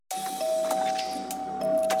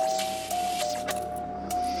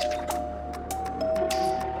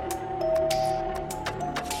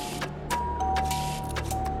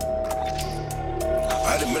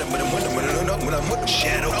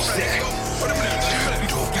Shadow Sect.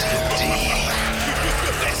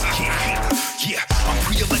 Let's get it. Yeah, I'm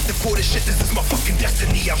pre-elected for this shit, this is my fucking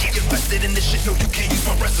destiny. I'm invested in this shit, no you can't use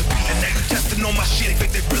my recipe. And now you testing on my shit, they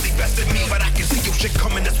think they really bested me. But I can see your shit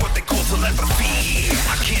coming, that's what they call telepathy.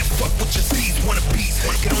 I can't fuck with your seeds, want a piece.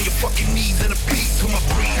 Get on your fucking knees and a piece to my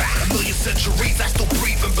breed. A million centuries, I still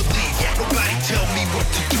breathe and believe. Nobody tell me what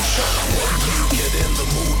to do, shut up. When you get in the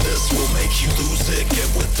mood, this will make you lose it. Get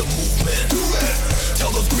with the movement. Do it.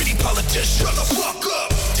 Tell those greedy politicians, shut the fuck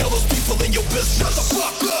up. Tell those people in your business, shut the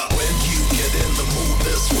fuck up. When you get in the mood,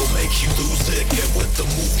 this will make you lose it. Get with the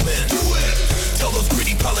movement. Do it. Tell those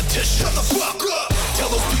greedy politicians, shut the fuck up. Tell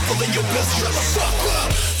those people in your business, shut the fuck up.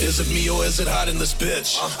 Is it me or is it hot in this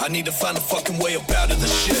bitch? I need to find a fucking way up out of this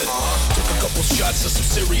shit. Took a couple shots of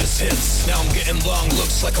some serious hits. Now I'm getting long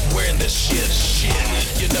looks like I'm wearing this shit.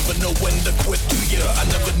 You never know when to quit, do ya? I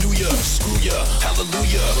never knew ya. Screw ya.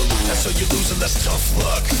 Hallelujah. That's how you're losing, that's tough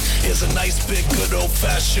luck. Here's a nice big good old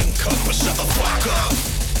fashioned cup, but shut the fuck up.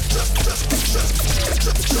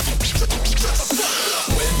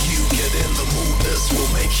 When you get in the mood, this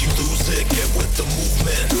will make you lose it. Get with the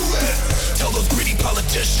movement. Do it. Tell those greedy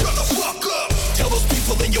politicians, shut the fuck up. Tell those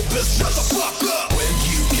people in your business, shut the fuck up. When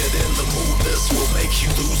you get in the mood, this will make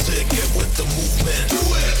you lose it. Get with the movement. Do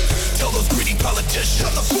it. Tell those greedy politicians,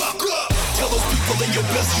 shut the fuck up. Tell those people in your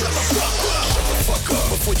business, shut the fuck up. Shut the fuck up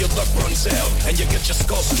before your luck runs out and you get your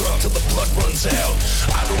skull struck till the blood runs out.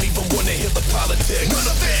 I don't even wanna hear the politics. None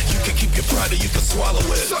of it. You can keep your pride or you can swallow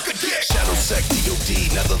it. Suck a dick. Shadow Sect,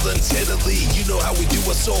 D.O.D, Netherlands, Italy. You know how we do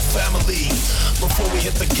us all family. Before we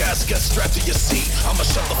hit the gas, get strapped to your seat. I'ma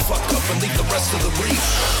shut the fuck up and leave the rest of the reef.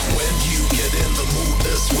 When you get in the mood,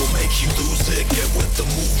 this will make you lose it. Get with the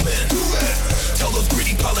movement. Do it. Tell those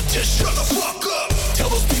greedy politicians, shut the fuck up. Tell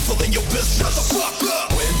those people in your business, shut the fuck up.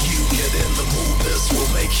 When you get in the mood, this will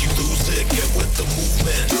make you lose it. Get with the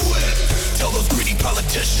movement. Do it. Tell those greedy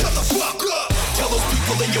politicians, shut the fuck up. Tell those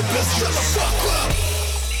people in your business, shut the fuck up.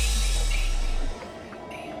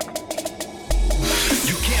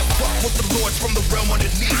 You can't fuck with the lords from the realm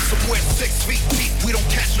underneath. Somewhere 6 feet deep, we don't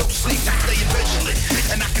catch no sleep. I stay vigilant,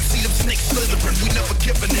 and I can see them snakes slithering. We never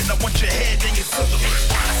giving in, I want your head and your slithering.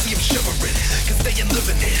 I see them shivering, cause they ain't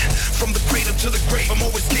living it. From the cradle to the grave, I'm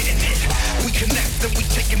always getting it. We connect and we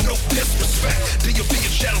taking no disrespect. D.O.D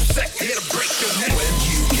and Shadow Sect, here to break your neck. When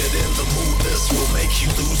you get in the mood, this will make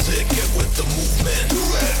you lose it. Get with the movement. Do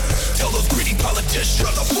it. Tell those greedy politicians,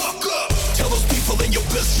 shut the fuck up. Tell those people in your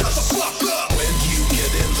business, shut the fuck up. When you get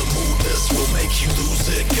in the mood, this will make you lose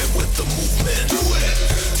it. Get with the movement. Do it.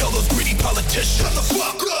 Tell those greedy politicians, shut the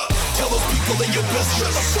fuck up. Tell those people in your business, shut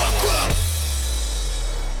the fuck up.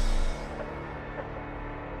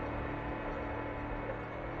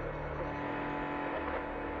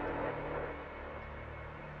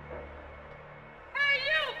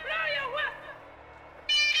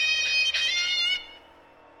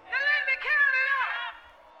 Check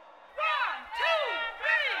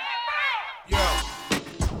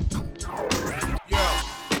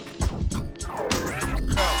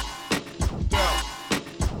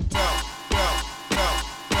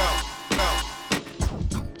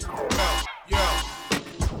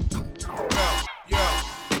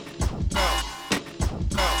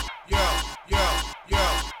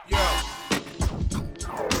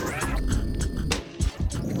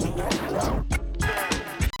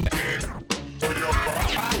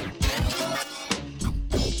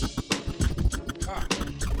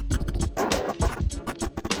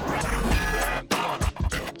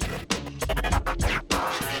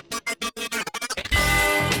 2.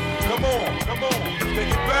 Come on, take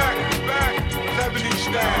it back, Japanese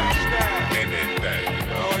style.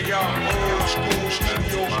 Oh, y'all old school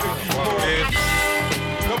Studio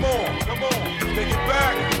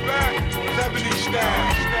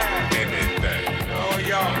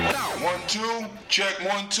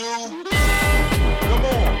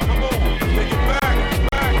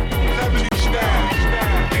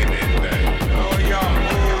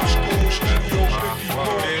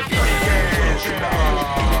Hold it,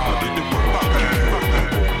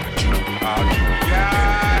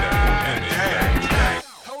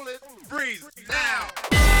 breathe now.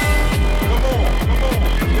 Come on,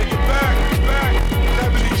 take it back,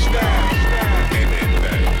 Japanese style.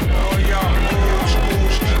 Oh, y'all old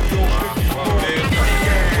school Studio 54.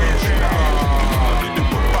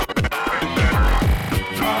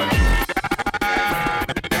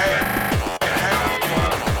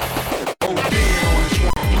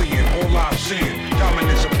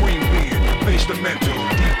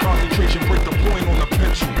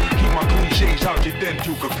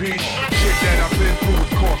 Dental capiche? Shit that I've been through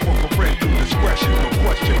is cause for parental discretion. No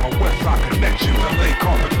question, my Westside connections.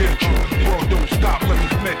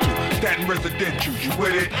 residential, you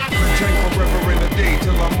with it? Maintain forever in the day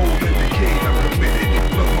till I'm old and decayed, I'm committed.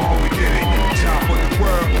 Look, mom, we did it. Top of the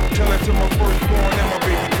world. Tell it to my firstborn and my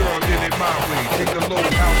baby girl did it my way. Take the low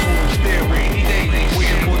household and stairway.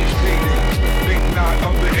 Waiting for these paydays. Think not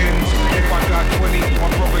of the ends. If I got 20, my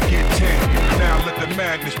brother get 10. Now let the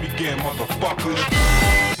madness begin, motherfuckers.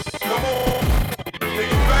 Come on. Take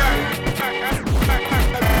it back.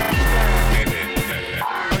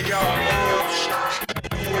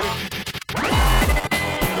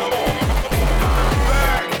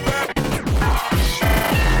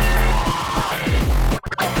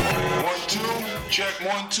 Check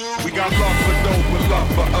 1, 2. We got love for those with love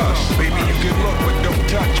for us. Baby, you can look but don't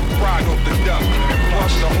touch. Pride off the dust. And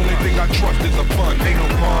plus, the only thing I trust is a fun. Ain't no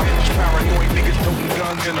fun. These paranoid niggas toting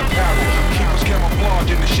guns in apparel. Keep us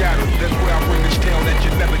camouflage in the shadows. That's where I bring this tale that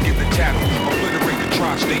you never get the tattle. Obliterate the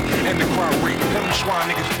tri-state and the crowd rate. Them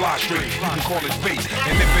swine niggas fly straight. You can call it fate.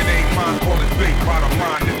 And if it ain't mine, call it fate. Bottom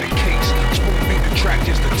line is the case. Spoon beat the track,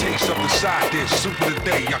 just a taste of the side dish. Soup of the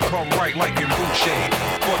day, I come right like in Boucher.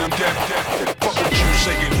 For them death. Fuck what you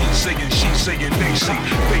saying, he saying, she saying, they say.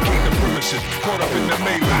 Vacate the premises, caught up in the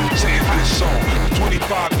melee. Saying this song,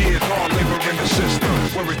 25 years hard labor in the system.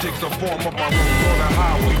 Where it takes the form of my road on the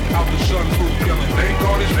highway. Out the sunroof, yelling, thank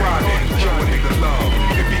God it's Friday. Show a nigga love.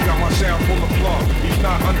 If he got my sound full of plug, he's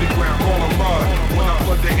not underground, call him mud. When I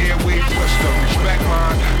flood the airwaves, Western, respect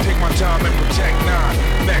mine. Take my time and protect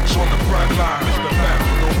 9. Next on the front line, Mr. Meths.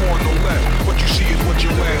 No more, no less. What you see is what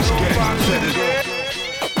your ass gets. Set it off.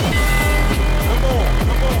 Come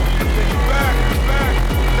on, take it back,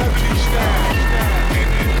 Liberty style.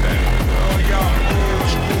 Oh, y'all old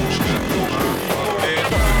school stuff. There's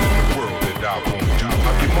nothing in the world that I won't do.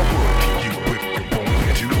 I give my word to you if you want me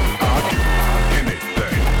to. I'll do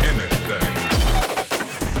anything.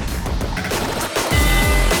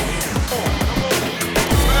 Come on,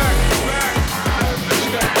 back, Liberty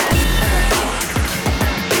style.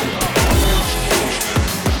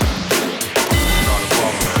 Not a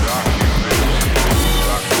problem that I can live.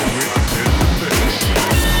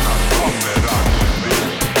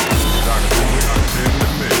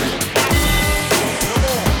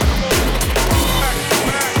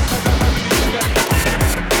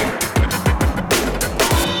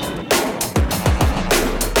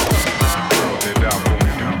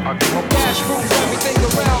 Cash rules everything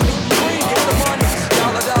around me. Green get the money,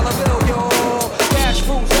 dollar bill, yo. Cash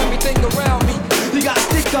rules everything around me. You got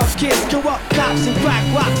stick up kids, corrupt cops and crack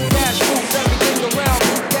rocks. Cash rules everything around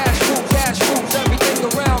me. Cash rules everything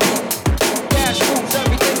around me. Cash rules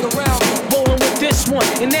everything around me. Rolling with this one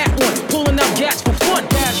and that one, pulling out gas for fun.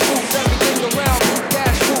 Cash rules everything around me.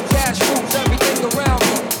 Cash rules everything around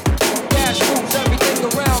me. Cash rules everything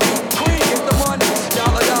around me. Green get the money,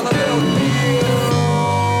 dollar bill.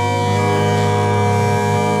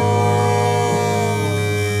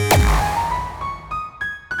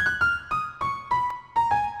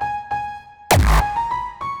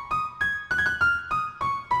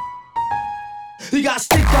 You got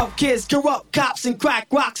stick up kids, corrupt cops and crack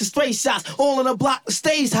rocks and stray shots, all in a block that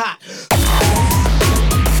stays hot.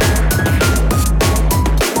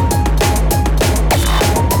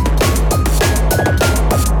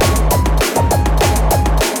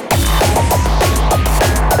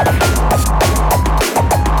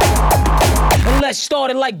 And let's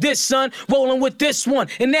start it like this, son. Rolling with this one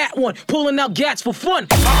and that one, pulling out gats for fun.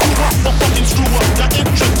 I grew up a fucking screw up. Got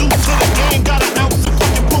introduced to the game, got an ounce and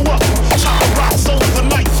fucking blew up. Chopper rocks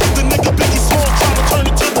overnight. The nigga Biggie Small trying to turn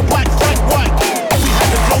it to the black Frank White. We had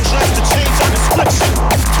the closure to change our description.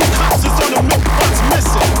 2 cops is on the milk box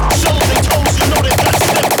missing. Shows they toes, you know they got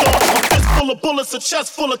stepped on. A fist full of bullets, a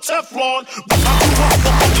chest full of Teflon. I grew up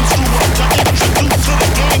a fucking screw up. Got introduced to the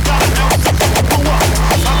game, got an ounce and fucking blew up.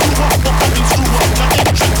 I grew up a fucking screw up. Got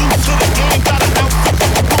introduced to the game, got an ounce and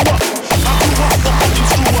fucking blew up. I grew up a fucking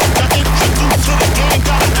screw up. Got introduced to the game,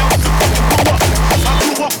 got an ounce and fucking blew up. I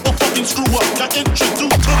grew up a fucking screw up. Got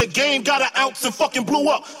introduced to the game, got an ounce and fucking blew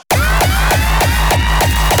up.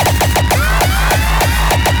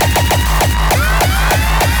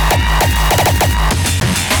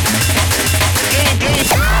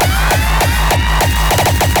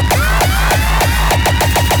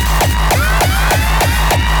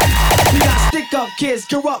 You got stick up kids,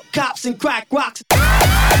 corrupt cops and crack rocks.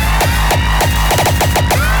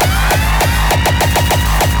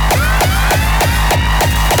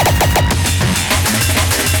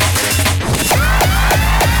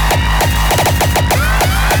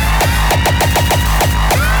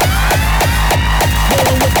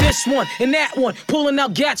 This one and that one, pulling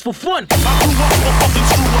out gats for fun. I grew up a fucking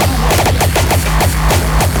screw up.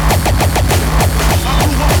 I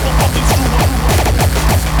grew up a fucking screw up.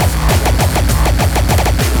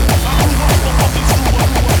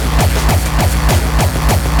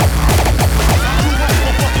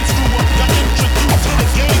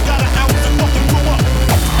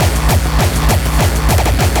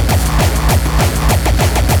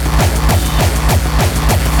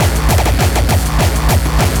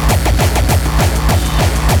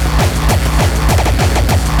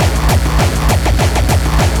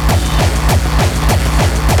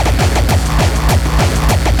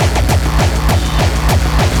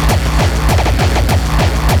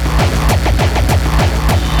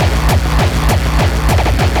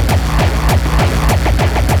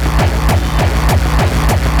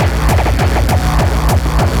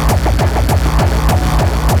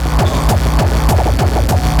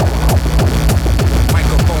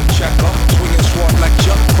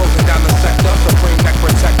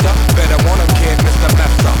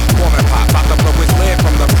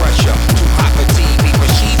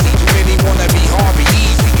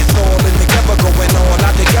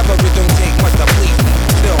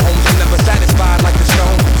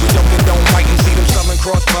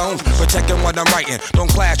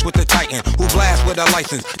 a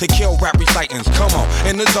license to kill rap recitants. Come on,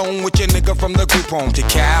 in the zone with your nigga from the group home to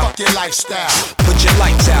Cal. Fuck your lifestyle. Put your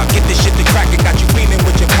lights out, get this shit to crackin', got you feeling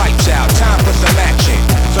with your pipes out. Time for some action,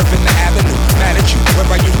 surfing the avenue, mad at you, where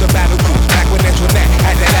I used to battle cruise. Back when Antoinette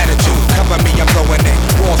had that attitude, cover me, I'm going in,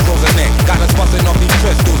 walls frozen in. Got us bustin' off these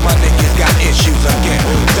pistols, my niggas got issues again.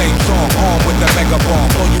 Same song, armed with the mega bomb,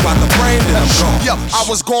 blow you out the brain, then I'm gone. Yo, I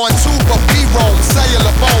was going too, but we roll,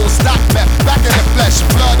 cellular bones, stock meth, back in the flesh,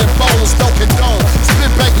 blood and bones, don't condone.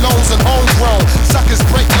 Split bank loans and homegrown, suckers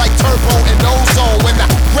break like turbo and ozone. When I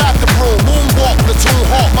grab the broom, moonwalk, platoon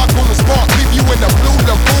hawk, my goon is bark, leave you in the blue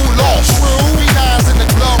lagoon lost. True, we nines in the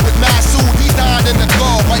club with Masood, he died in the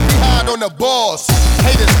club, right behind on the boss.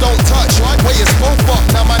 Haters don't touch, way it's both up.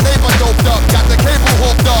 Now my neighbor doped up, got the cable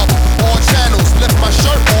hooked up. All channels, lift my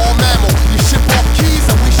shirt, all mammal. You ship off keys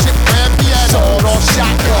and we ship grand piano. Sold on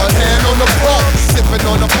shotgun, hand on the bump, sipping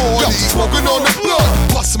on the 40, smoking on the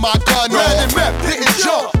blunt. Bust my gun, ran and map, didn't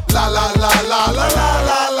jump. La la la la la la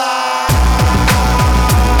la la.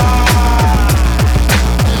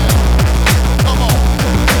 Come on,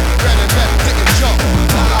 ran and map, didn't jump.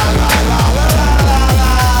 La la la la la la la la.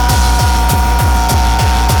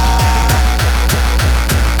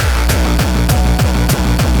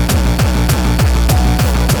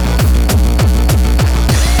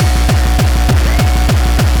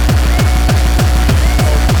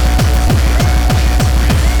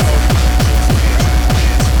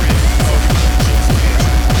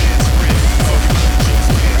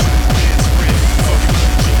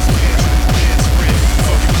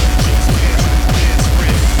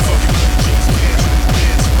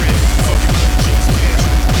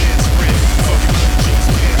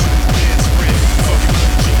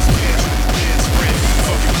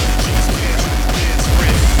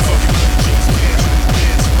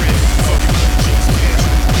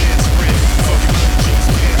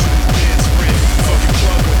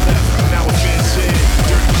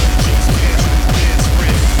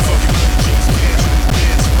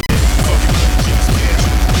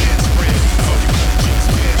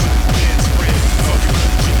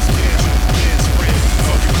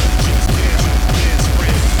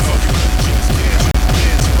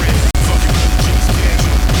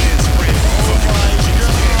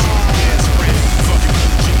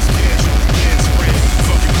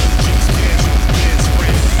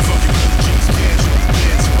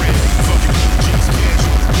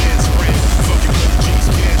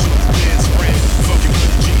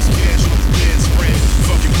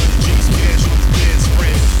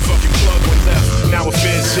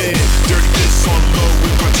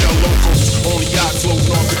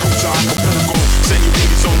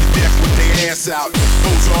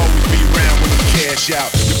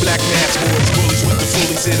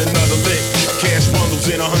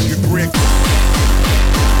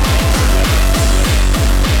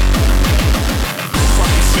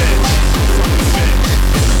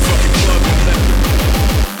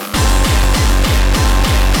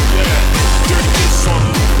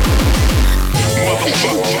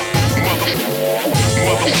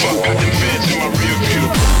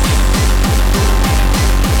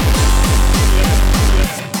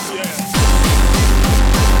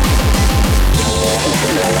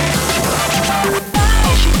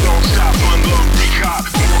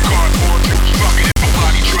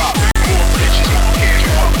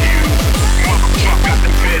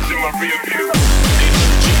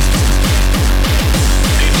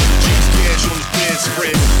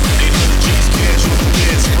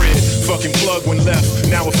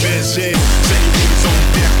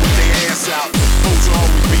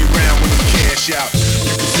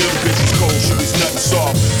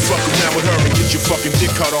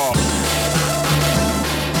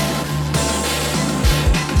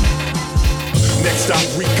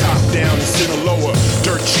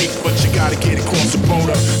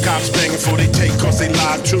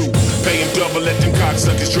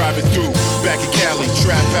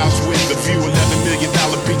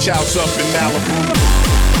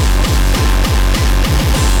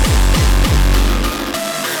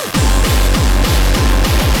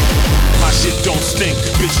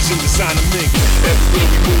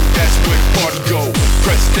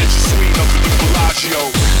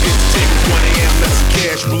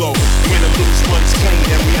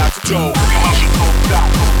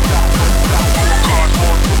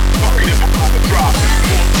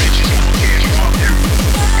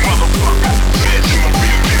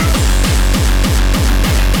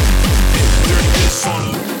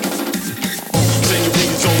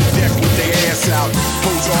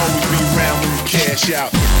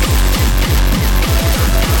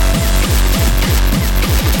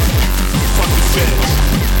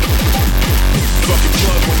 Fuck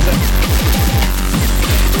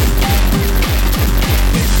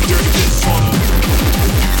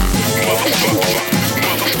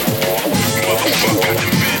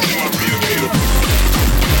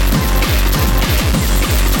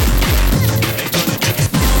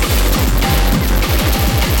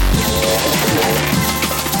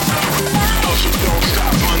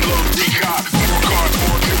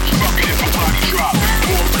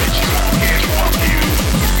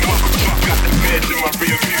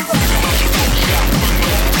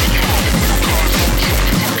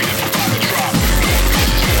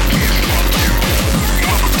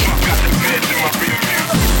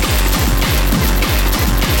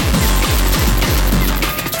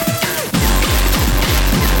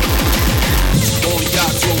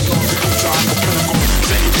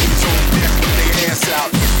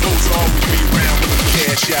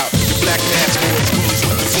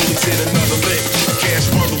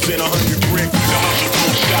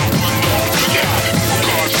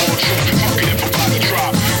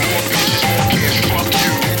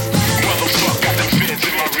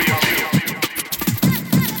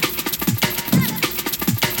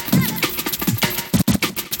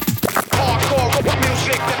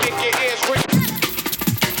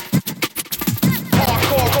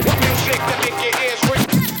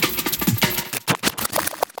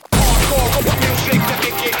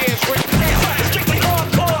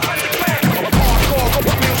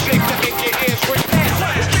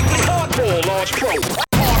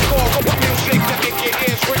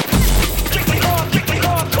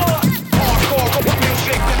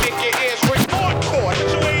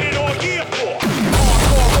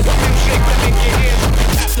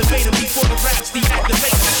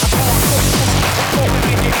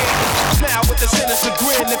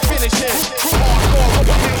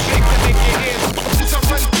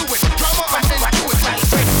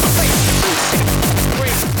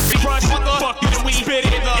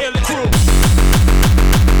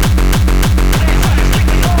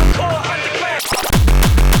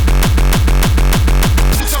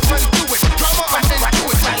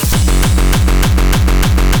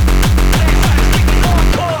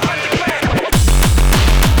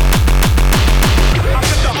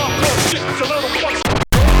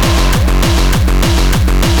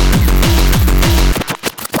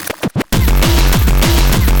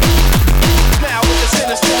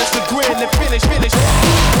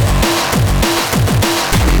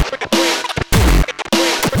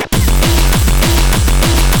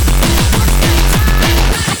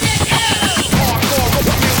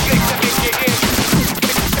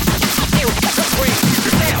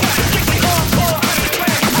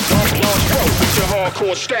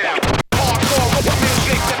hardcore style. Hardcore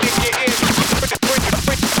music that in your ears.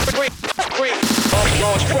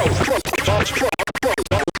 Large pro.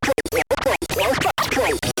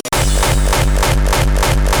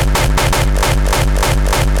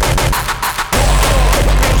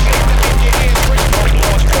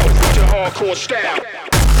 Hardcore style.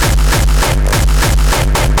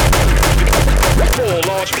 Full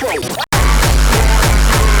large pro.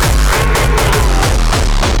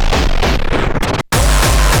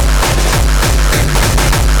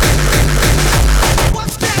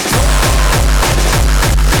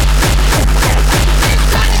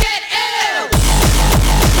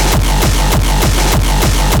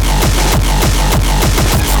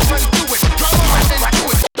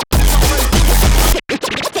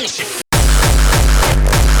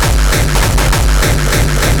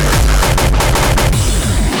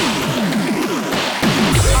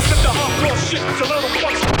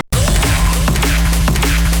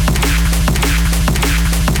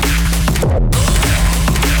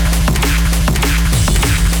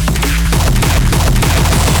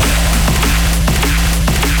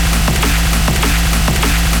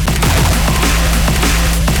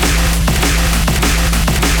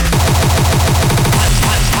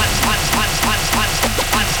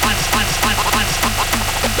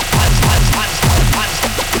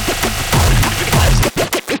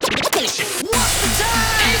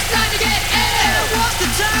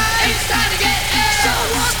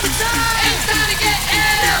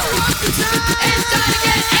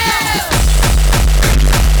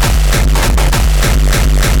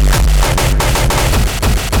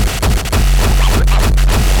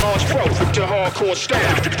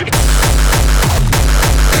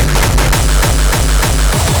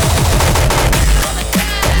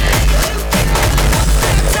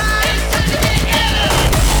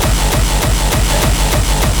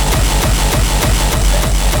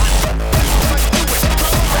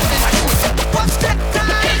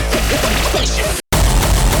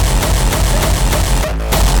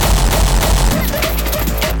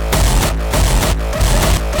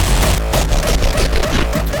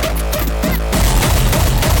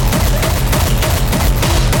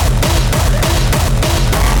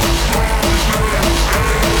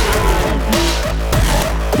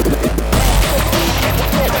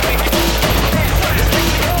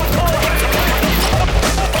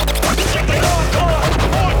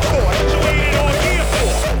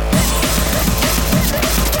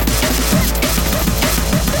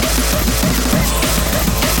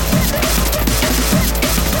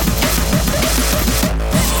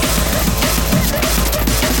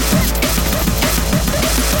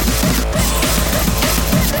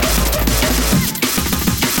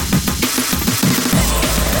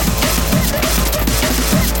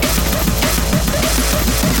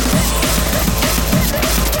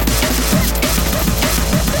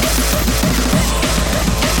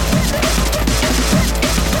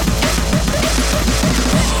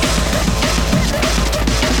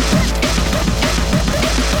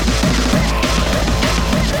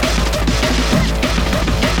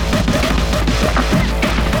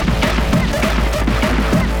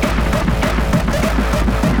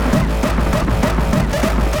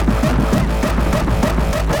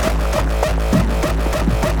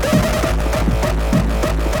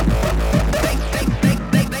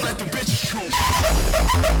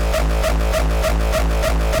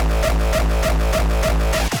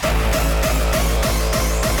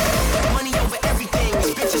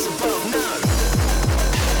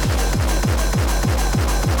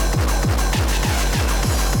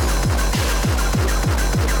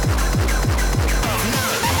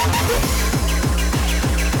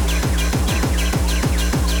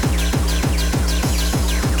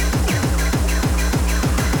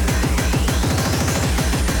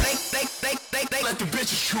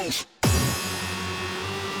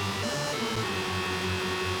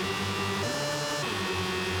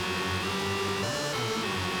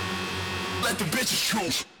 Let the bitches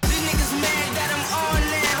choose. These niggas mad that I'm on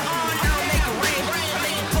now. I don't make it rain, I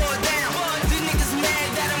make it pour down. These niggas mad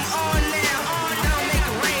that I'm on now. I don't make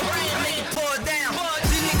it rain, I make it pour down.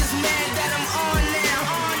 These niggas mad that I'm on now.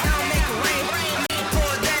 I don't make it rain, I make it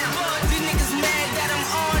pour down. These niggas mad that I'm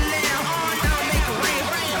on now. I don't make it rain,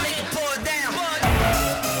 I make it pour down.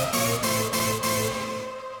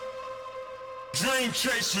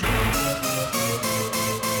 Dreamchaser.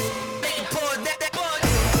 Make it pour down.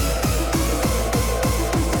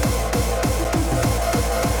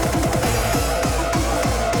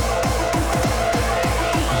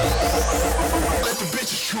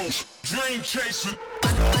 Dreamchaser.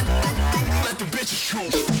 Let the bitches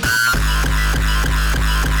choose.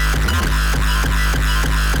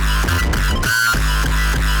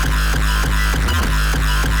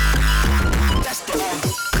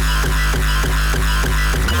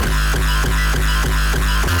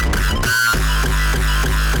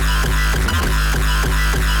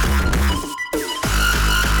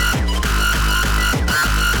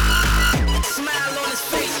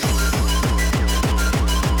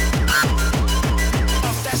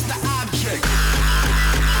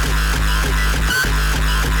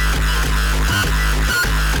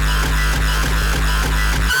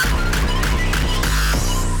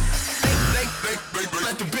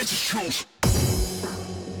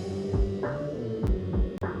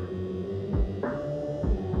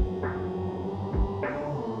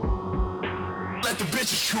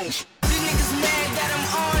 this is truth. These niggas mad that I'm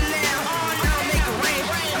on now. I don't make it rain,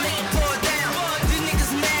 I make it pour down. These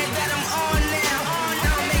niggas mad that I'm on now. I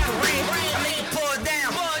don't make it rain, I make it pour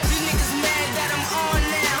down. These niggas mad that I'm on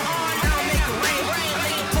now. I don't make it rain, I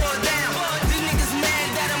make it pour down. These niggas mad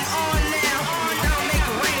that I'm on now. I don't make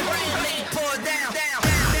it rain, I make it pour down.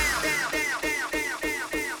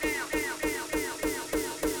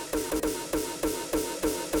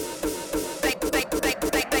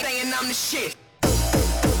 Saying I'm the shit.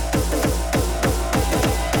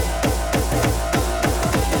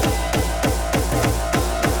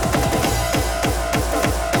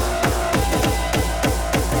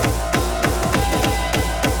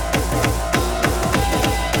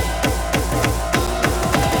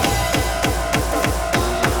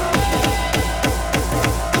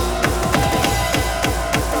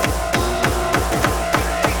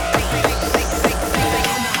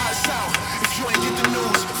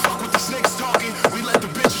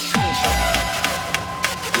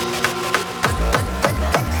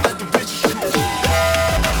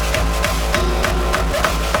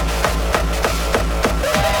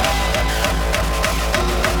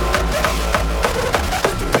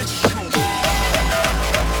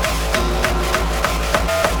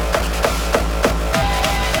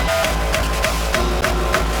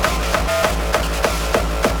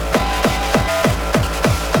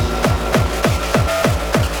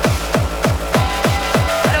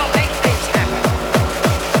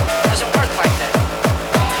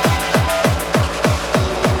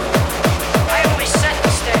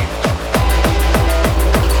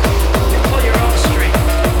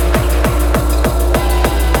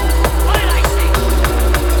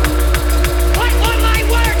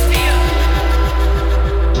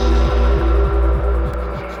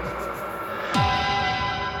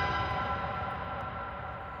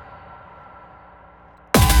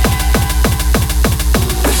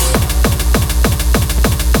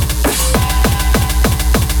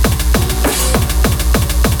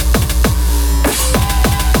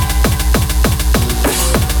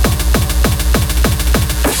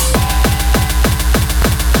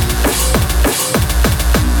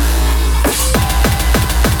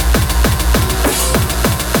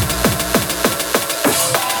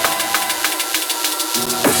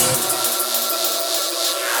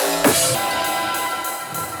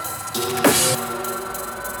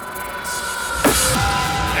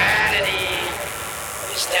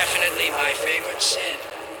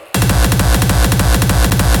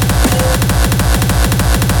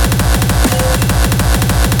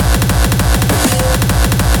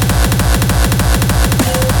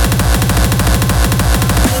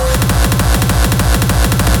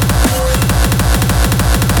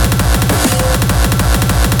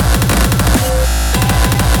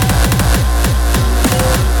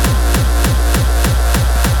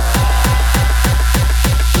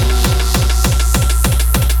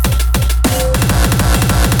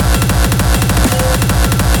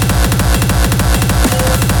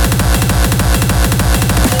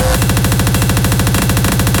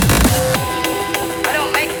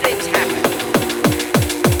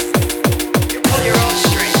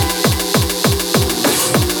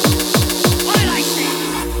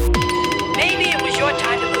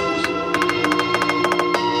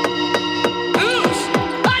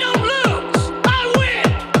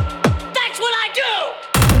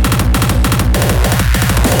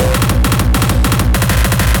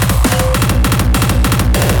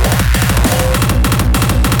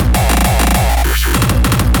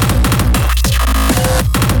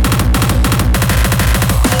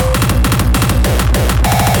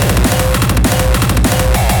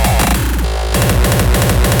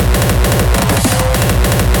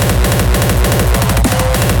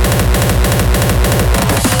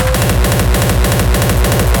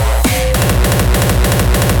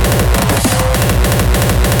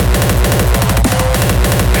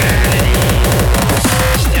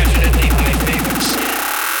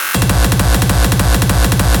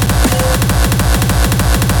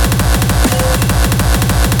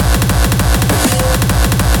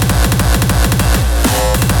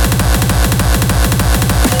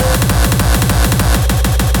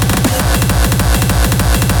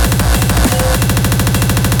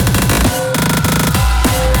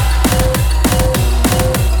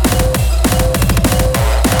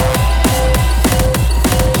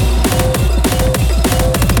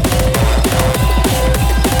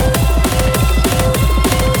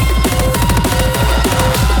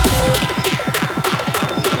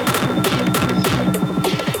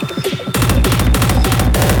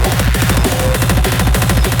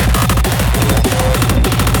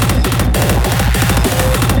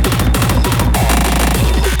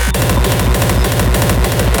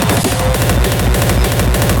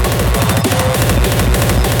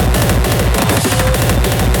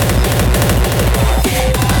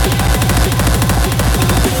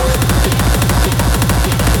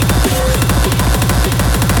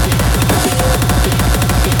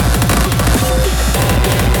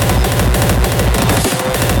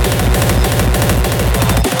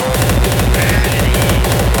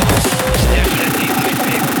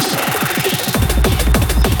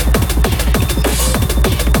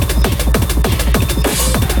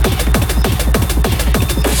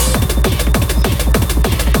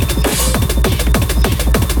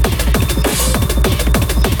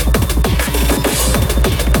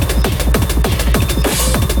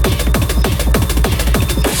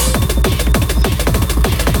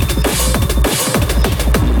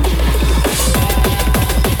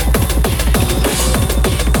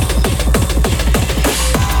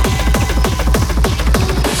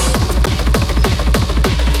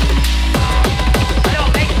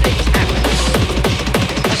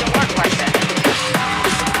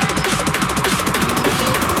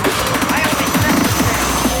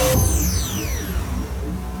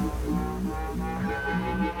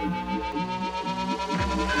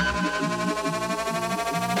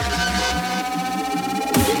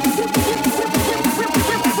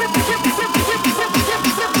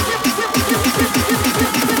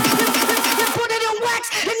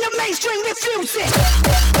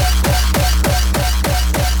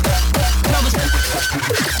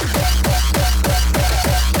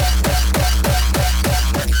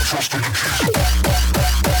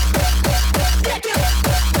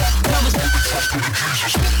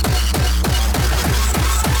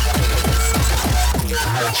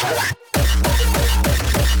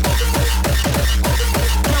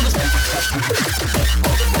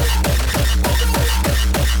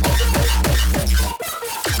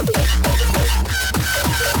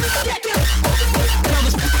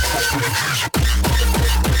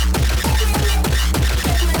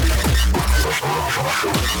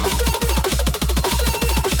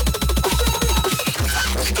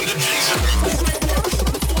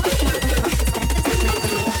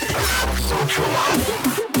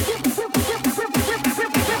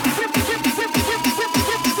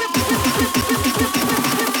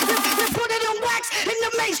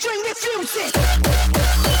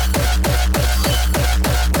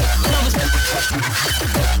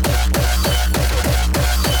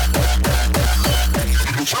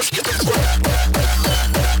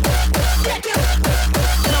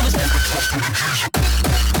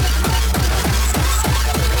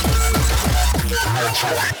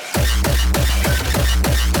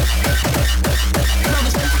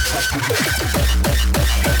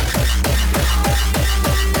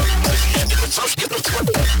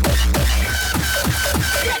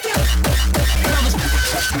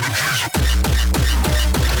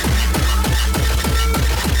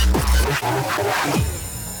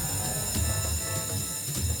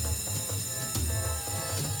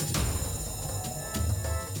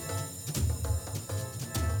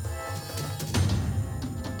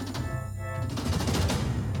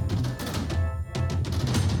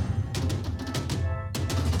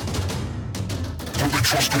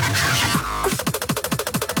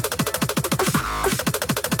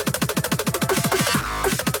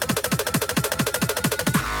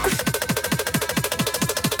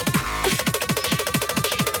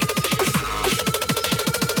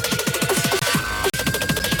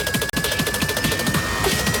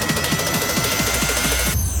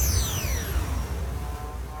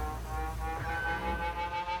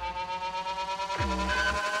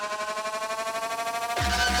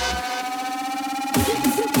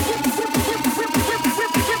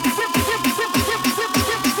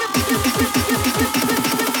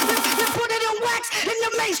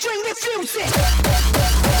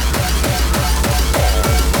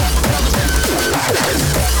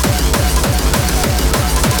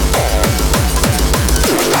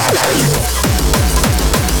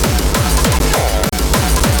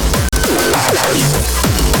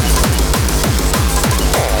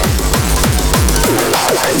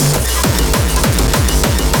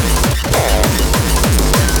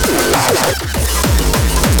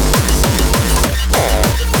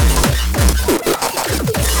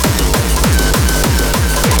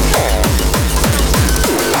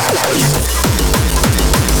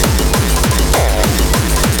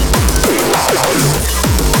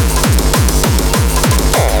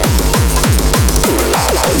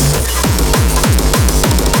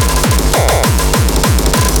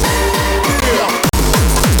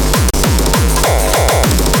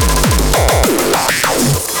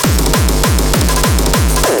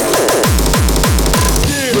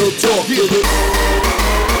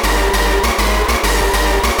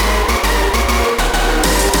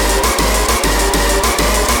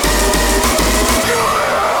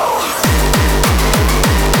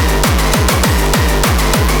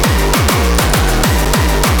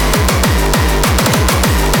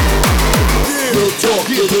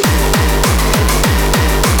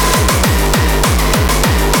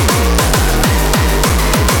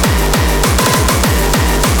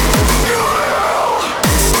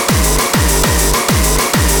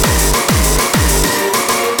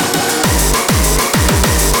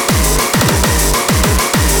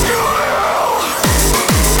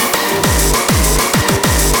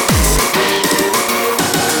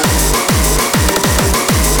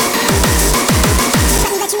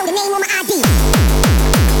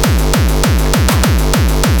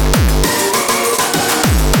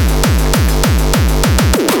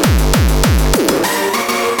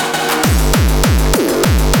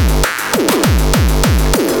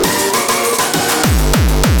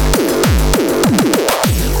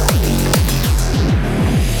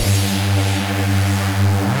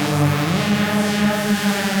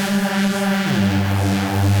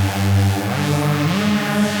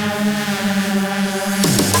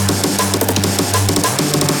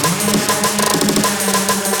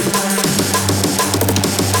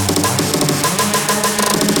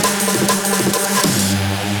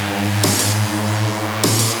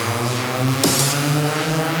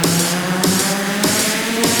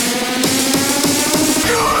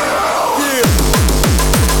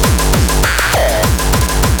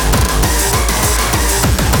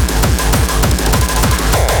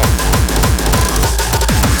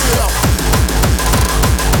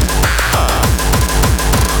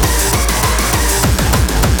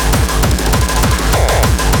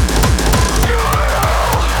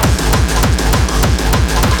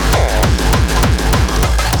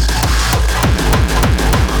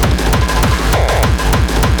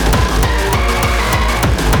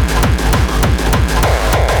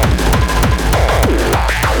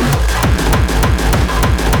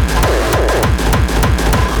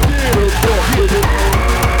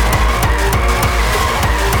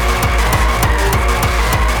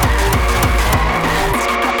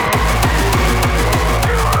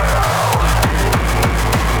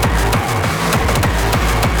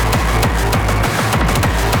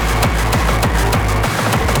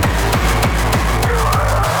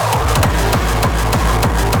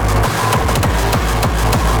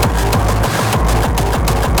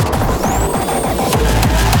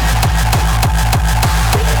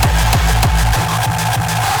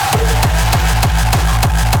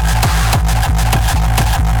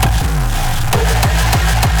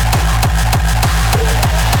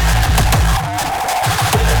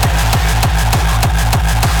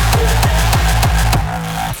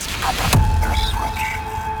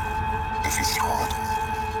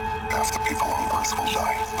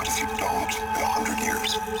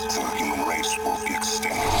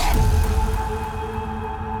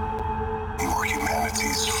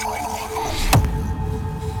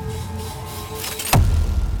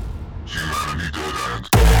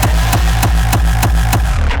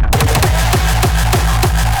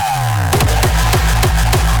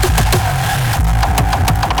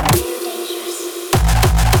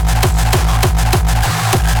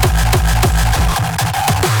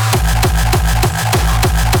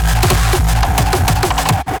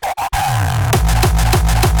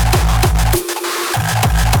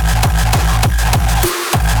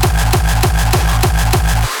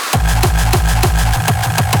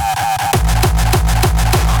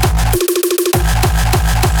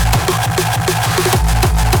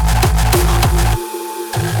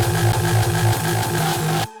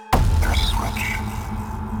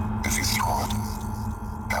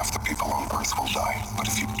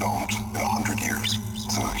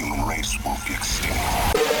 place will get stale.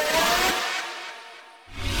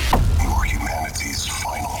 You're humanity's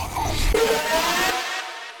final hope.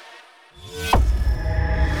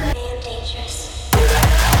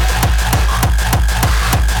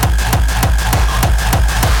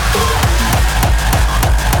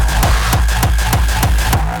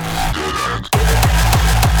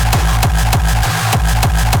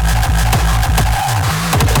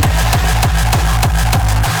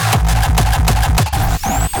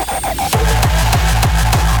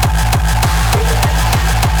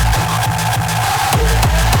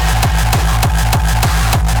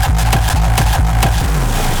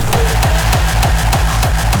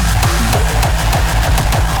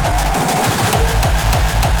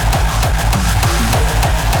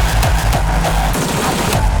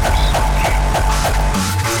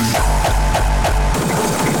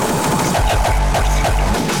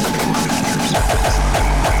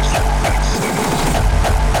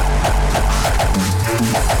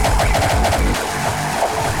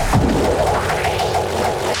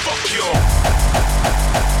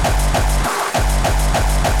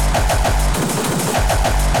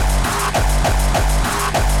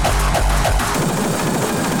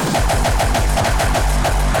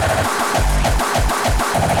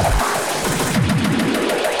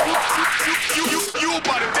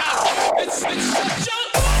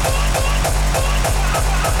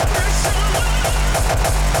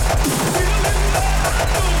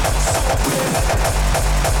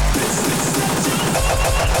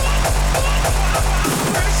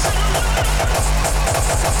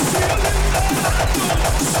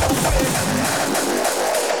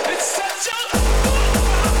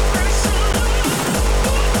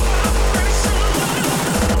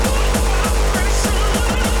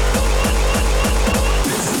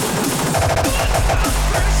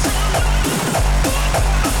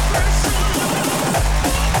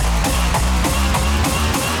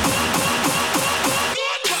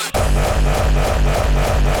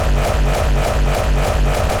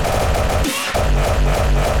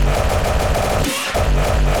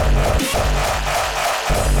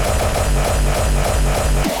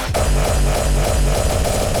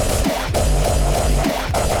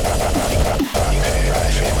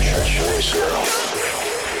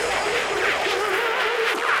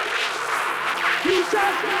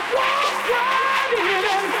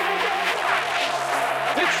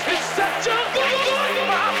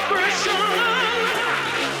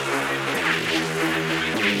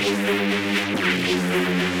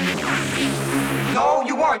 No,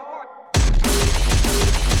 you weren't.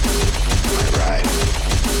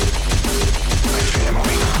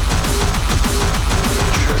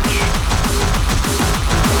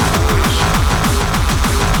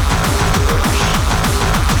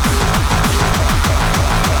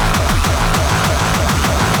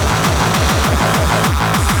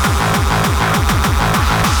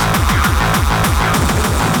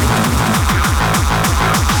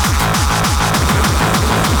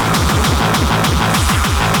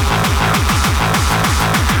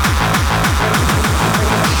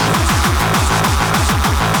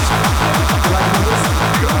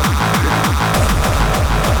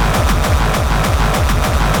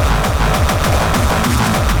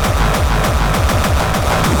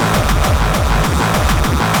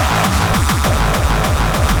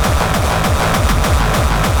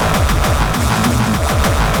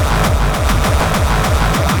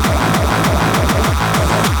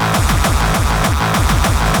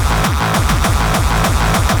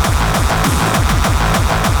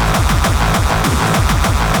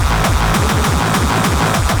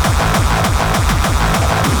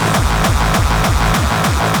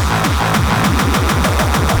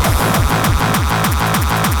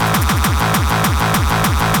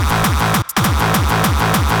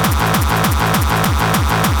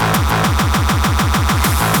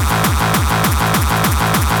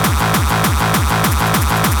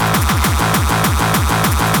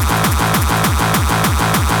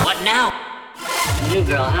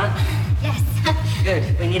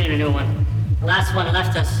 Good, we needed a new one. The last one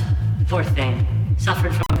left us. Poor thing.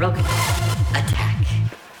 Suffered from a broken attack.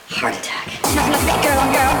 Heart attack. Nothing like big girl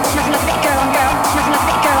on girl. Nothing like big girl on girl. Nothing like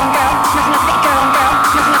big girl on girl. Nothing like big girl on girl.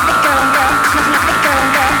 Nothing like big girl on girl. Nothing like big girl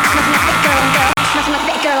on girl. Nothing like big girl on girl. Nothing like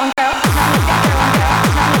big girl on girl.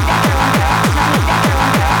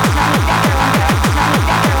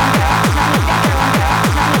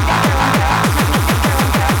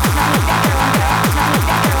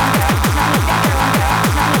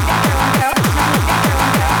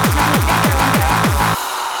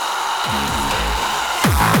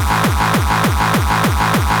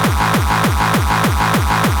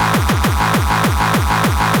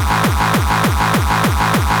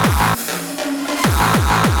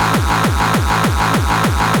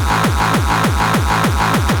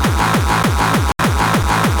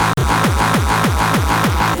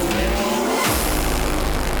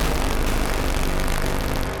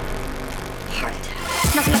 heart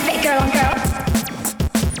attack. Nothing but fit girl on girl.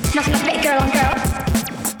 Nothing but fit girl on girl.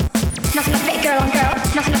 Nothing but fit girl on girl.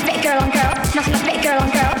 Nothing but fit girl on girl. Nothing but fit girl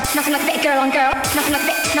on girl. Nothing but fit girl on girl. Nothing but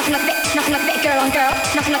fit. Nothing but fit. Nothing but fit girl on girl.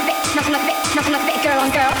 Nothing but fit. Nothing but fit. Nothing but fit girl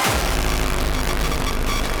on girl.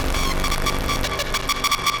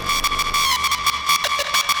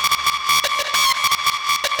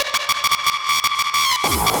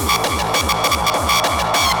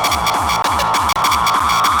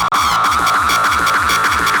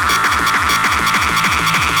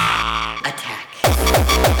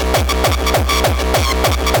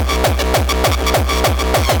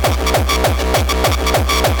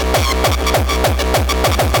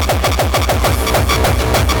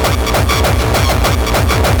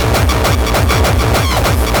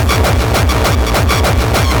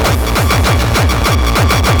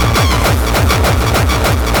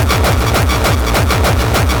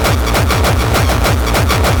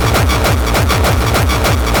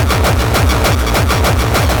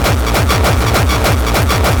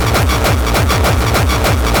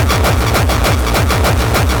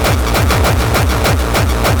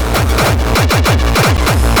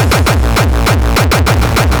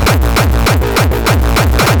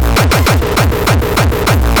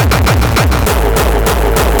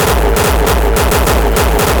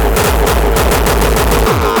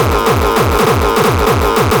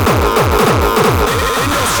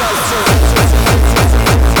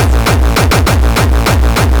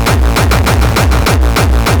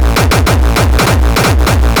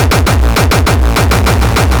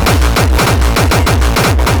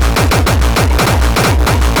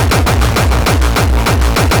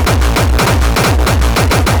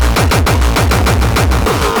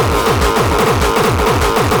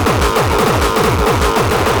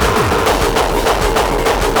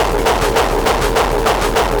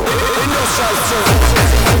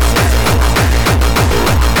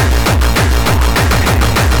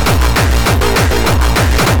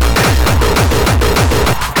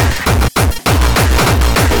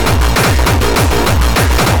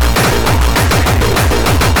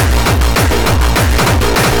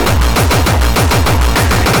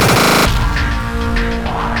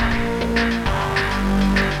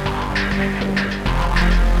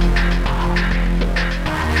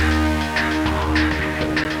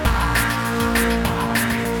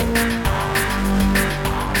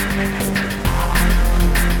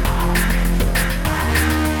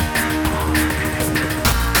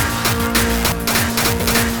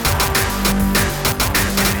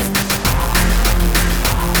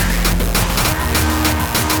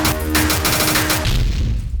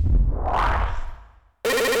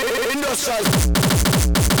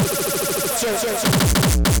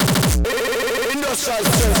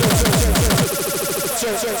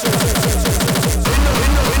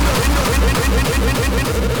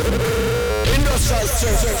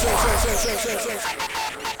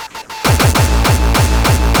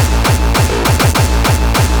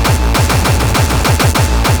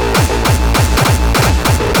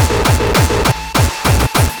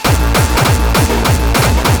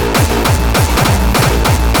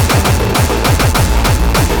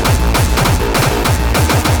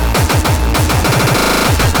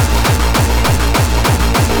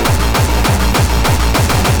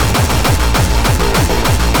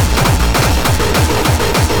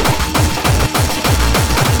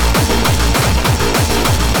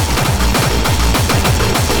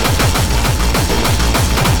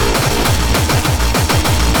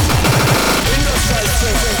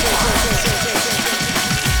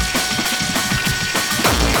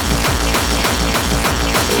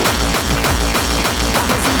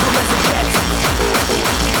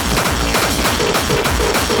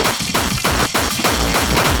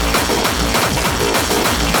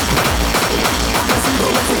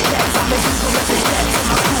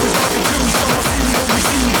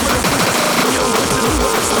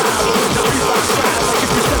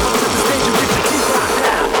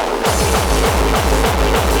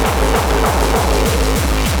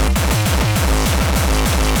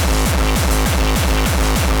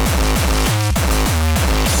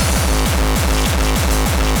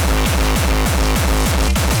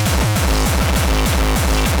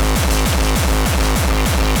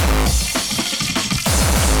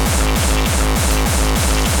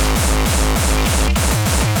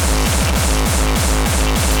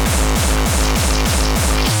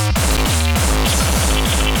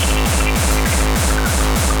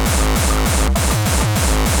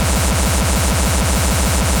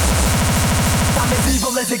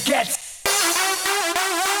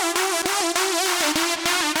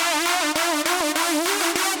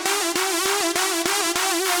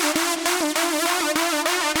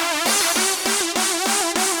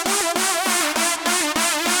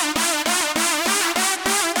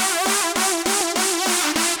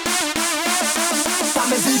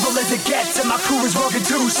 my crew is rugged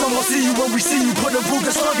too. Some will see you when we see you. Put a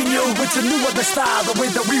Ruger slug in you. It's a new other style, the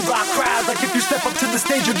way that we rock crowds. Like if you step up to the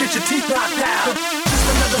stage, you'll get your teeth knocked out. Just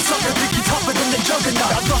another sucker, think you tougher than the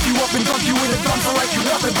juggernaut. I'll duff you up and dunk you in the thumbs like you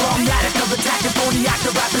nothing, bro. The addict of attacking phony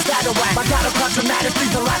actor rappers that are whack. I got a plot dramatically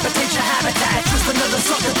dilapidate your habitat. Just another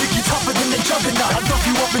sucker, think you tougher than the juggernaut. I'll duff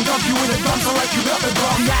you up and dunk you in the thumbs like you nothing, bro.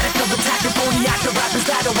 The addict of attacking phony actor rappers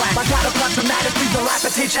that are whack. I got a plot dramatically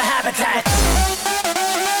dilapidate your habitat.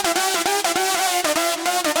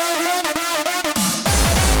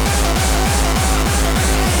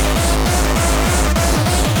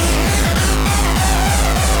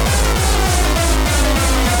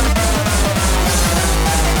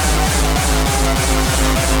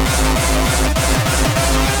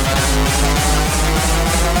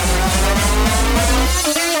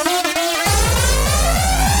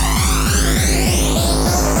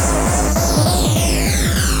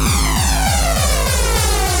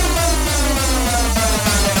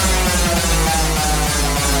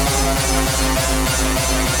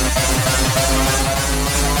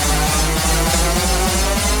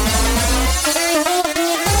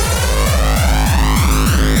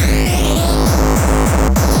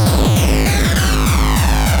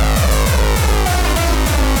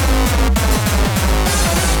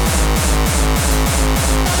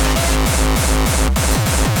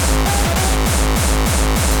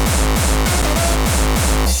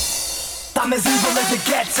 I'm as evil as it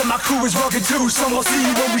gets, and my crew is rugged too. Some will see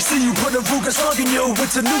you when we see you. Put a Ruger slug in you.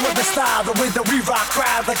 It's a new other style, the way that we rock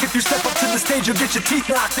crowds. Like if you step up to the stage, you'll get your teeth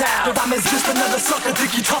knocked out. I'm as just another sucker,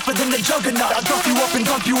 think you tougher than the juggernaut. I'll dump you up and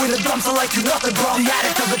dump you in the dumps like you nothing, bro. The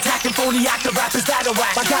addict of attacking phony actor rappers that are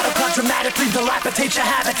whack. I got a plot dramatically dilapidate your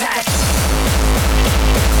habitat.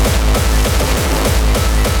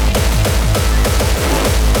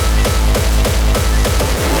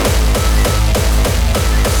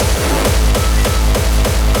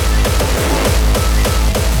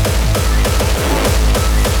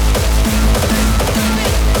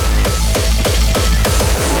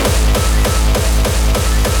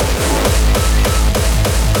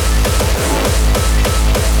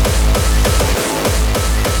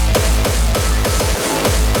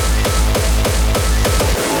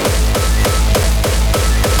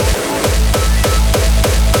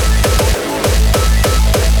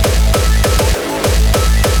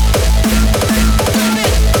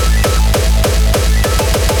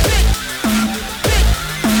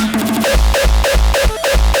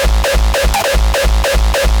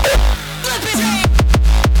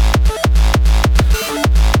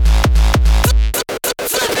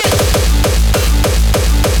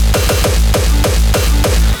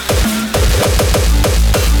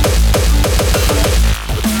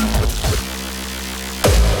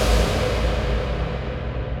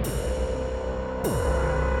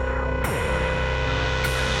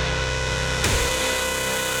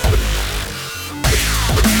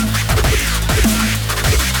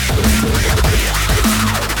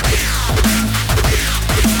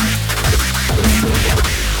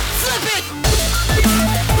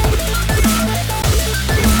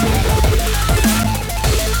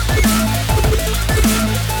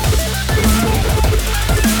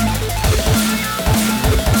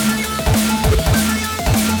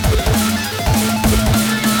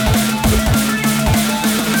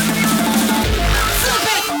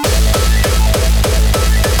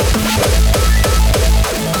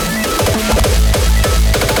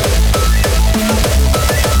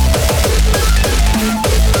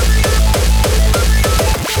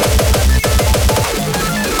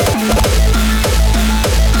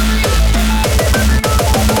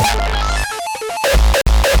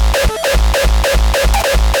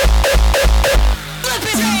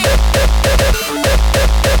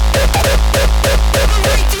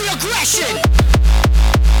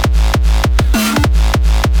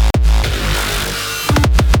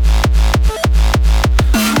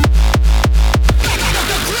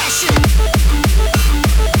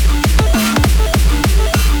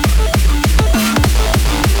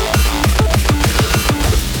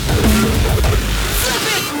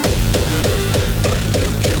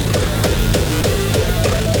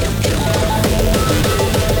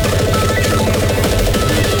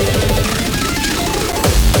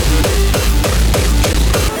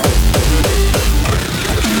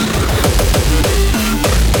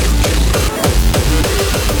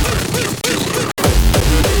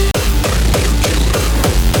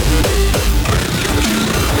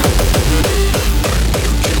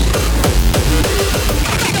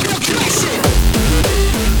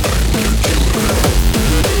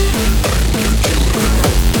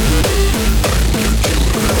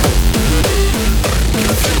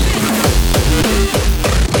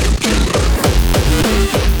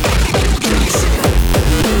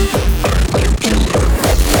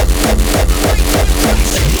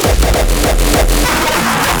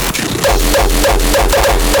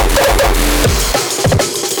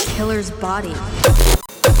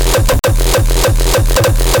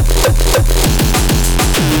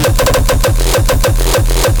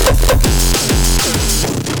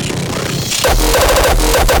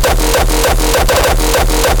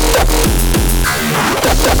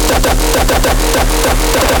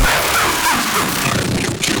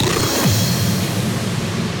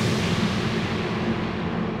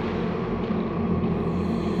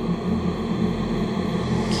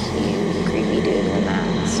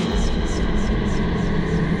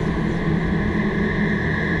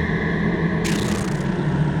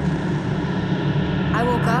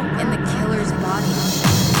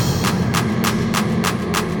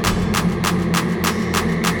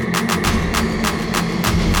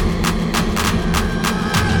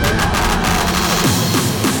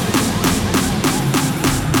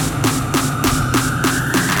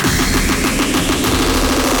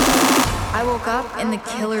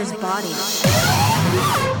 killer's body.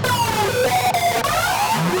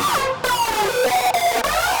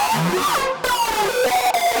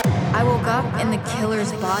 I woke up in the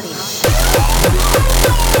killer's body.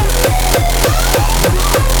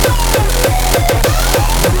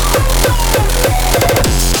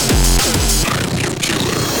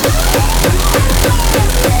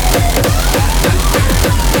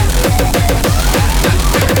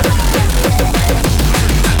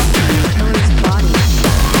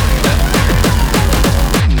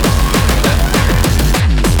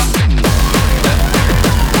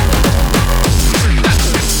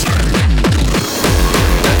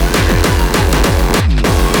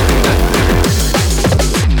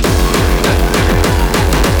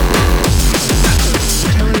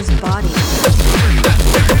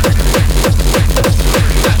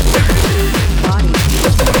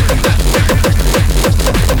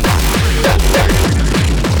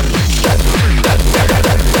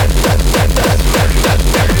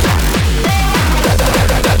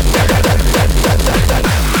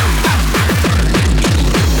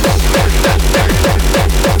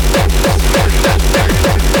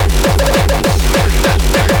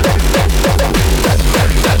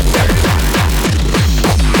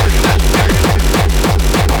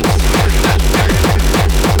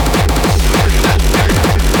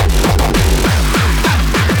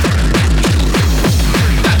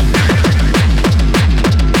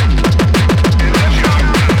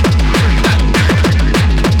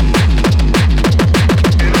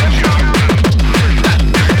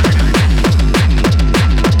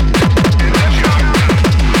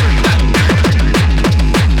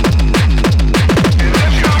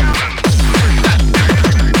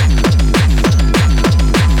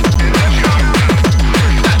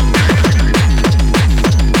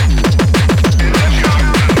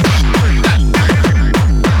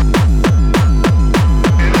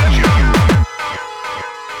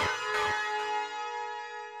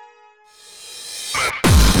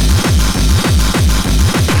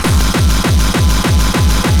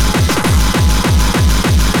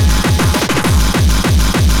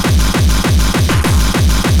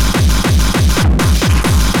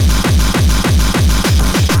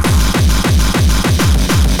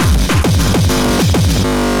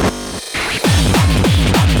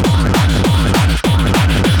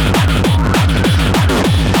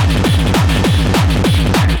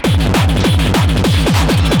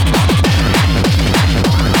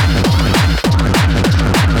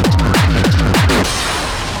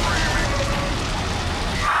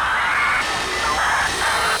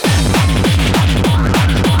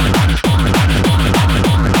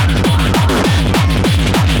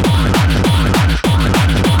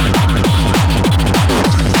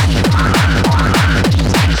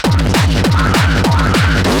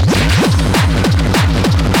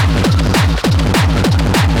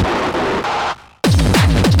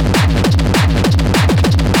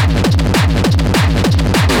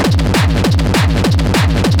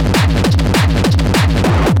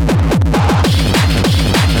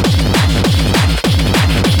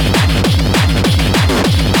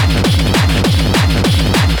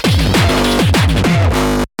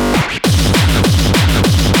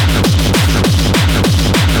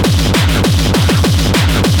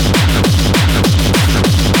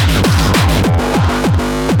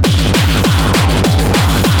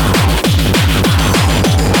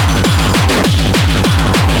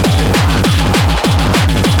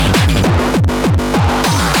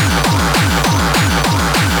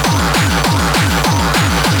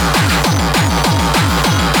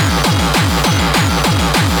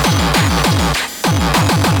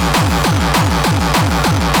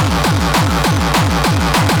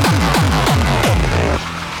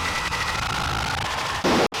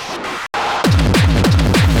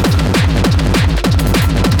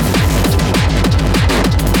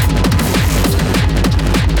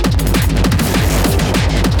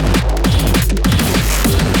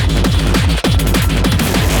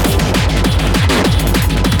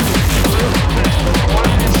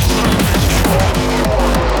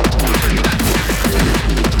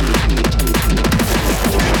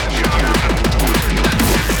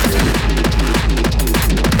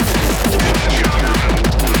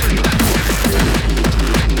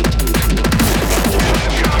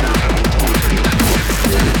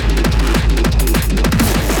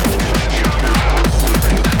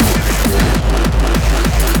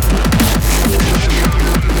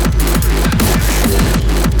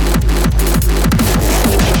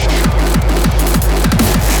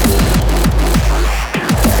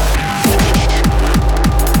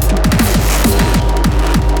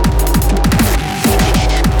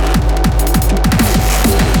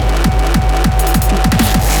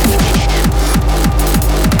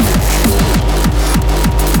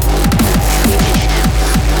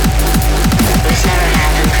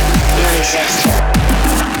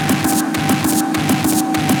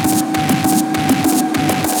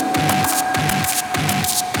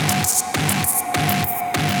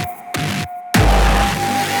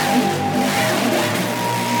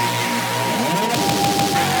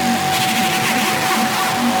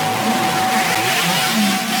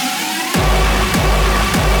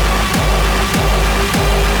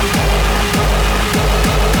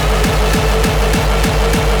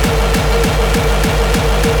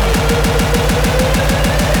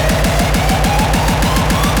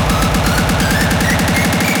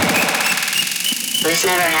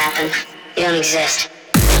 You don't exist.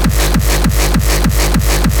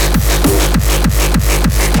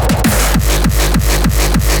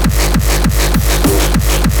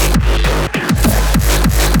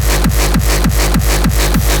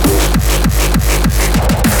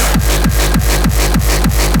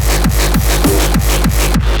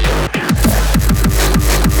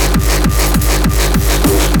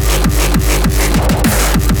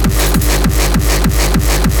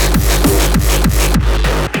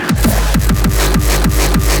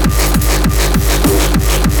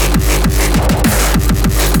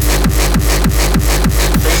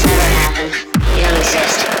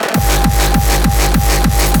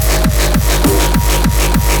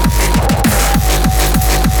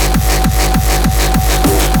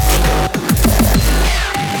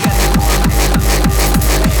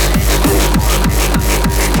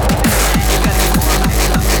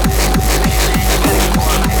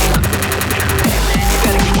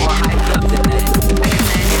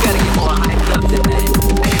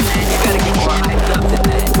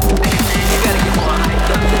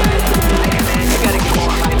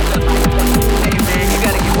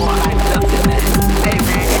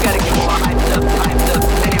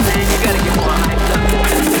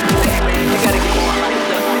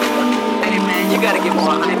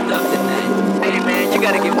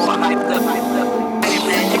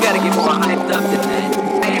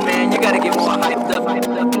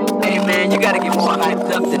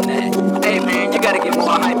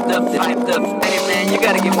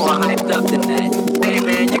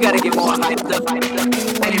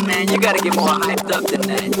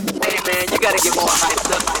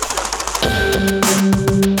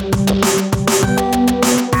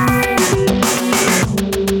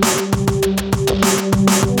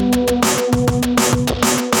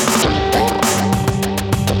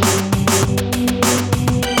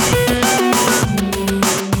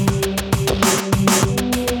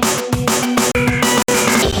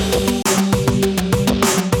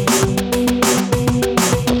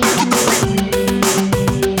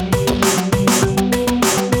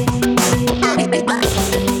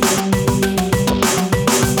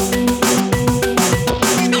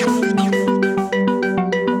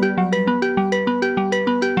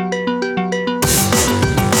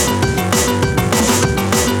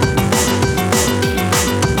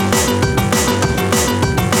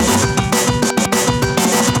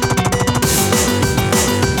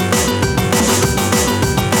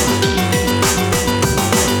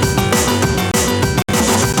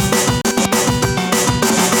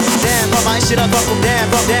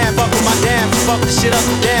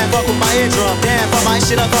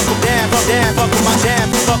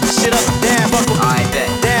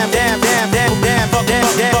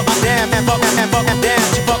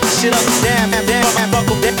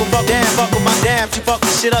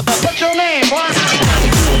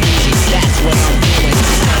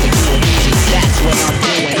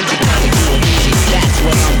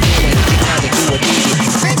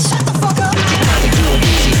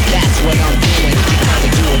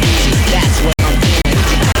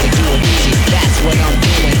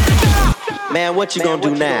 What you gonna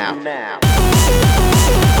do now?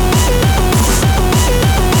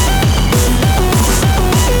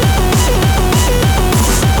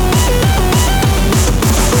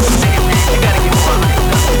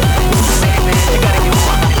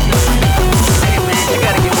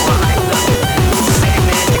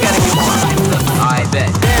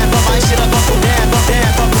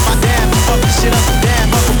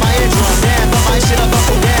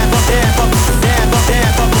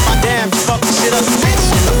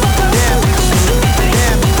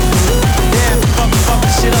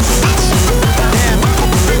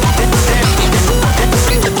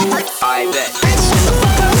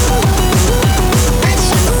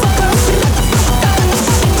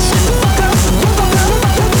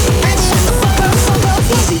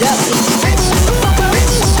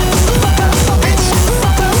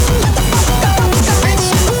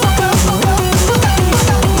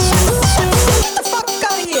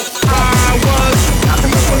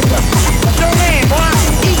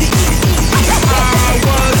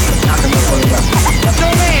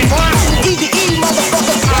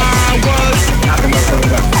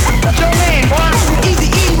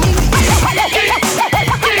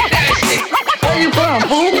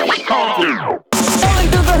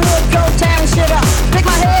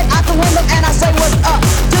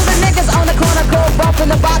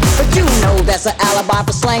 That's an alibi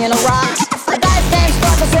for slanging the rocks. The dice game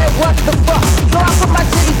started, said what the fuck. So I put my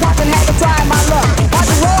city pop and had to try my luck. Had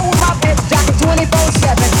to roll with my bitch jacket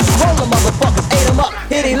 24/7. Roll the motherfuckers, ate them up,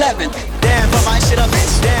 hit 11. Damn, fuck my shit up,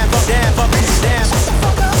 bitch. Damn, fuck, damn, fuck, bitch. Damn,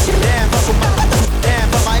 damn, fuck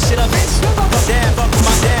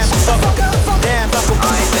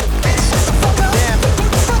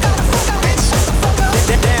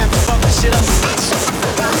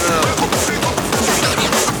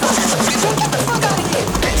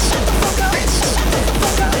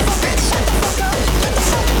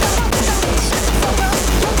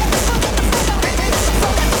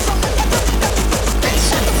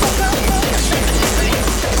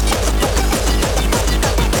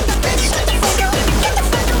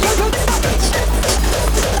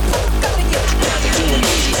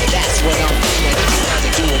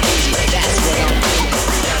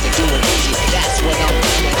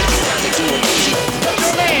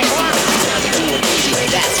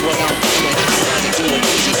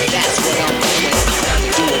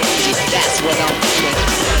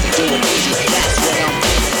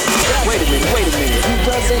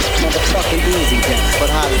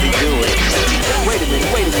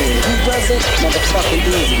Motherfucking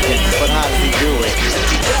easy then. But how does he do it?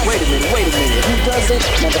 Wait a minute. Who does it?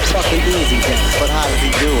 Motherfucking easy then. But how does he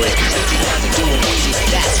do it? Do it easy.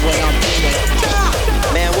 That's what I'm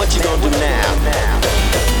doing. Man, what you gonna do now?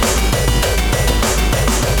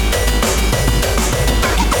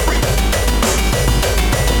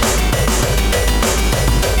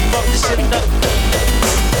 Fuck this shit up.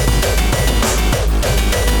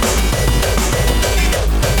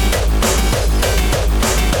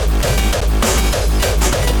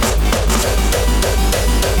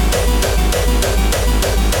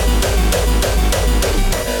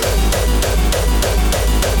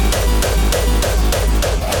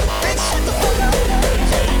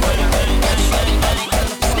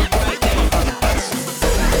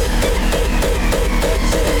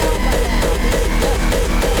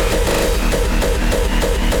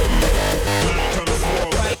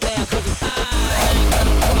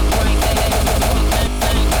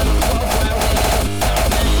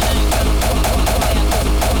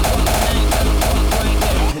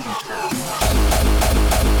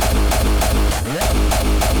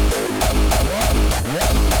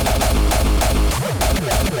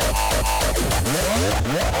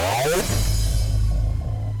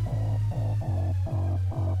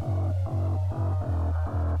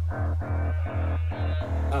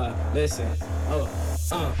 Listen,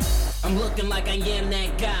 I'm looking like I am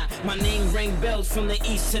that guy. My name ring bells from the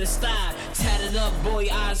east to the sky. Tatted up, boy,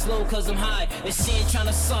 eyes low cause I'm high. And she ain't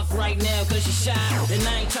tryna suck right now cause she shy. And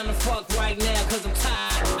I ain't tryna fuck right now cause I'm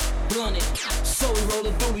tired. Blunt it, so we roll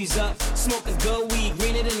the boobies up. Smoking good weed,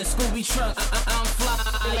 greener than the Scooby truck. I'm fly.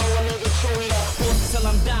 Till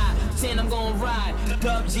I'm die, 10 I'm gon' ride.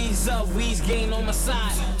 Dub G's up, Weez gang on my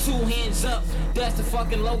side. 2 hands up, that's the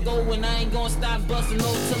fucking logo. And I ain't gon' stop busting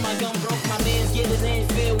those till my gun broke. My mans get it in,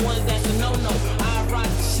 fair ones, that's a no-no. I rock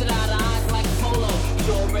the shit out of eyes like a polo.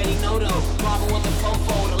 You already know though, Marvin with the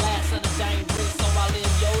fofo. The last of the dang bricks, so I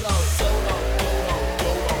live YOLO.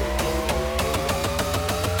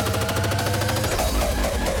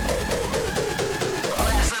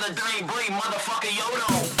 Last of the dang breed, motherfucker YOLO.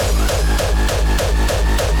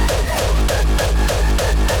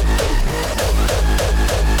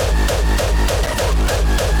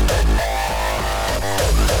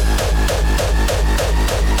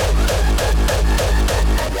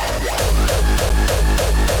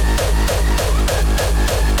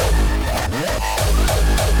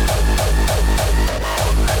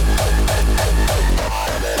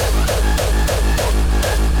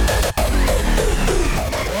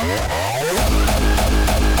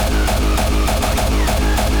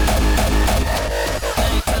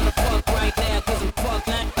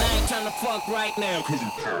 Right now, cause you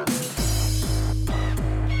can.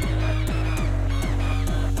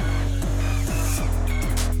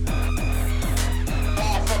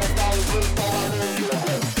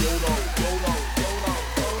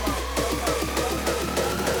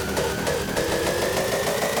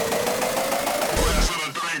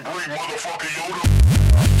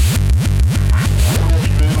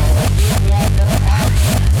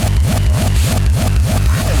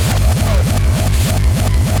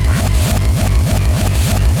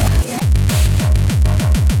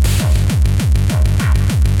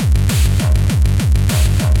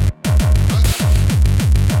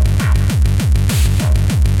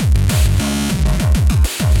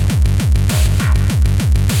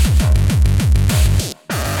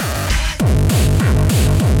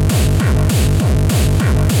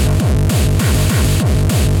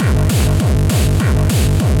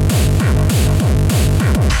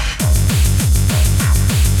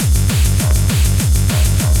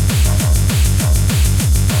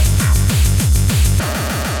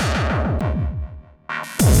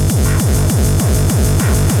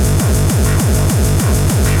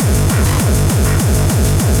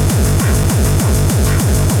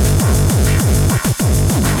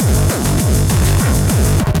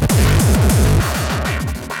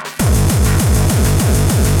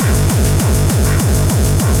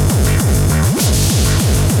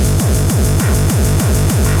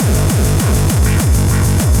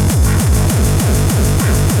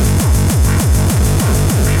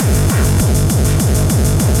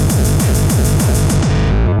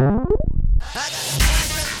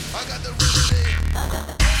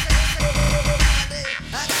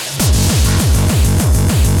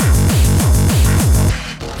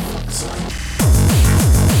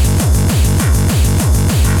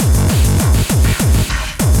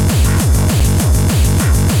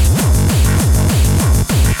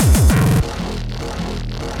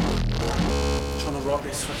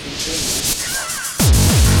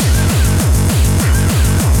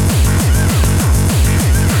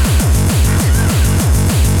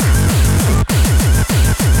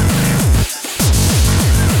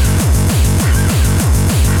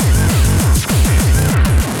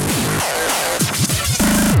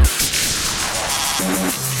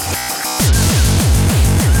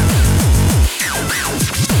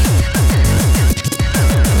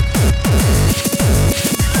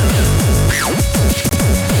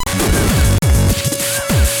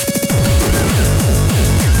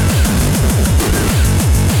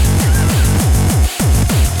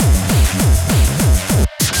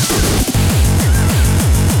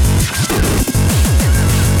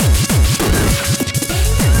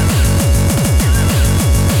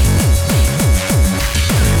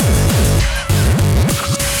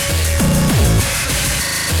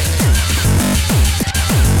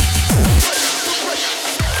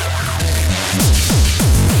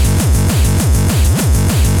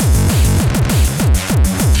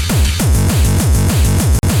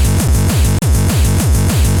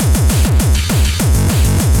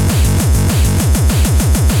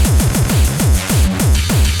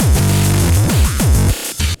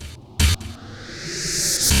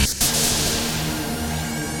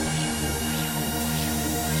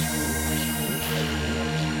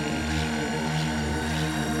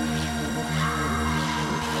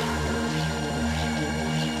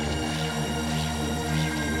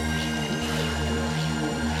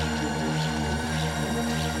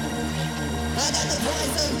 I got the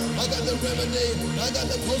poison. I got the remedy. I got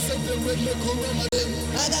the post-second rhythmical remedy.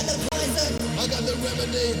 I got the poison. I got the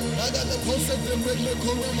remedy. I got the post-second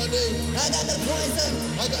rhythmical remedy. I got the poison.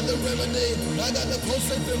 I got the remedy. I got the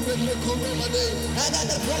post-second rhythmical remedy. I got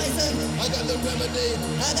the poison. I got the remedy.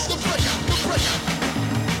 I got the pressure. The pressure.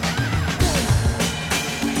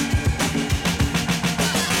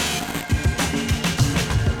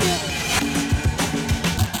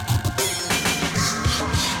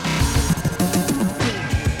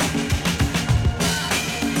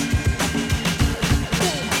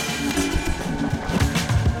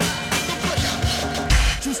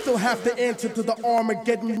 Have to answer to the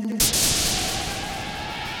Armageddon.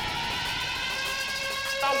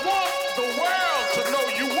 I want the world to know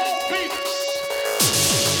you won't beat us.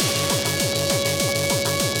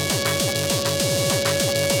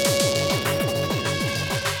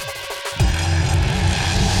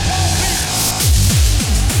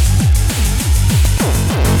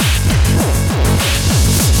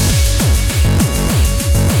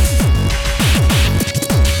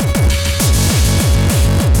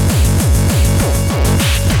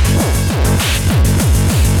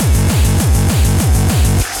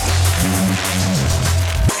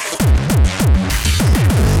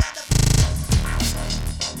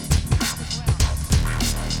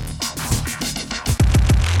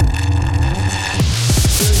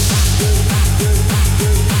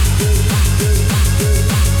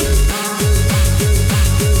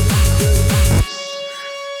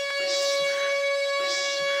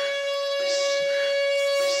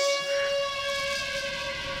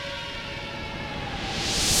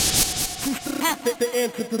 The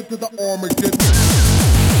answer to the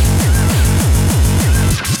Armageddon.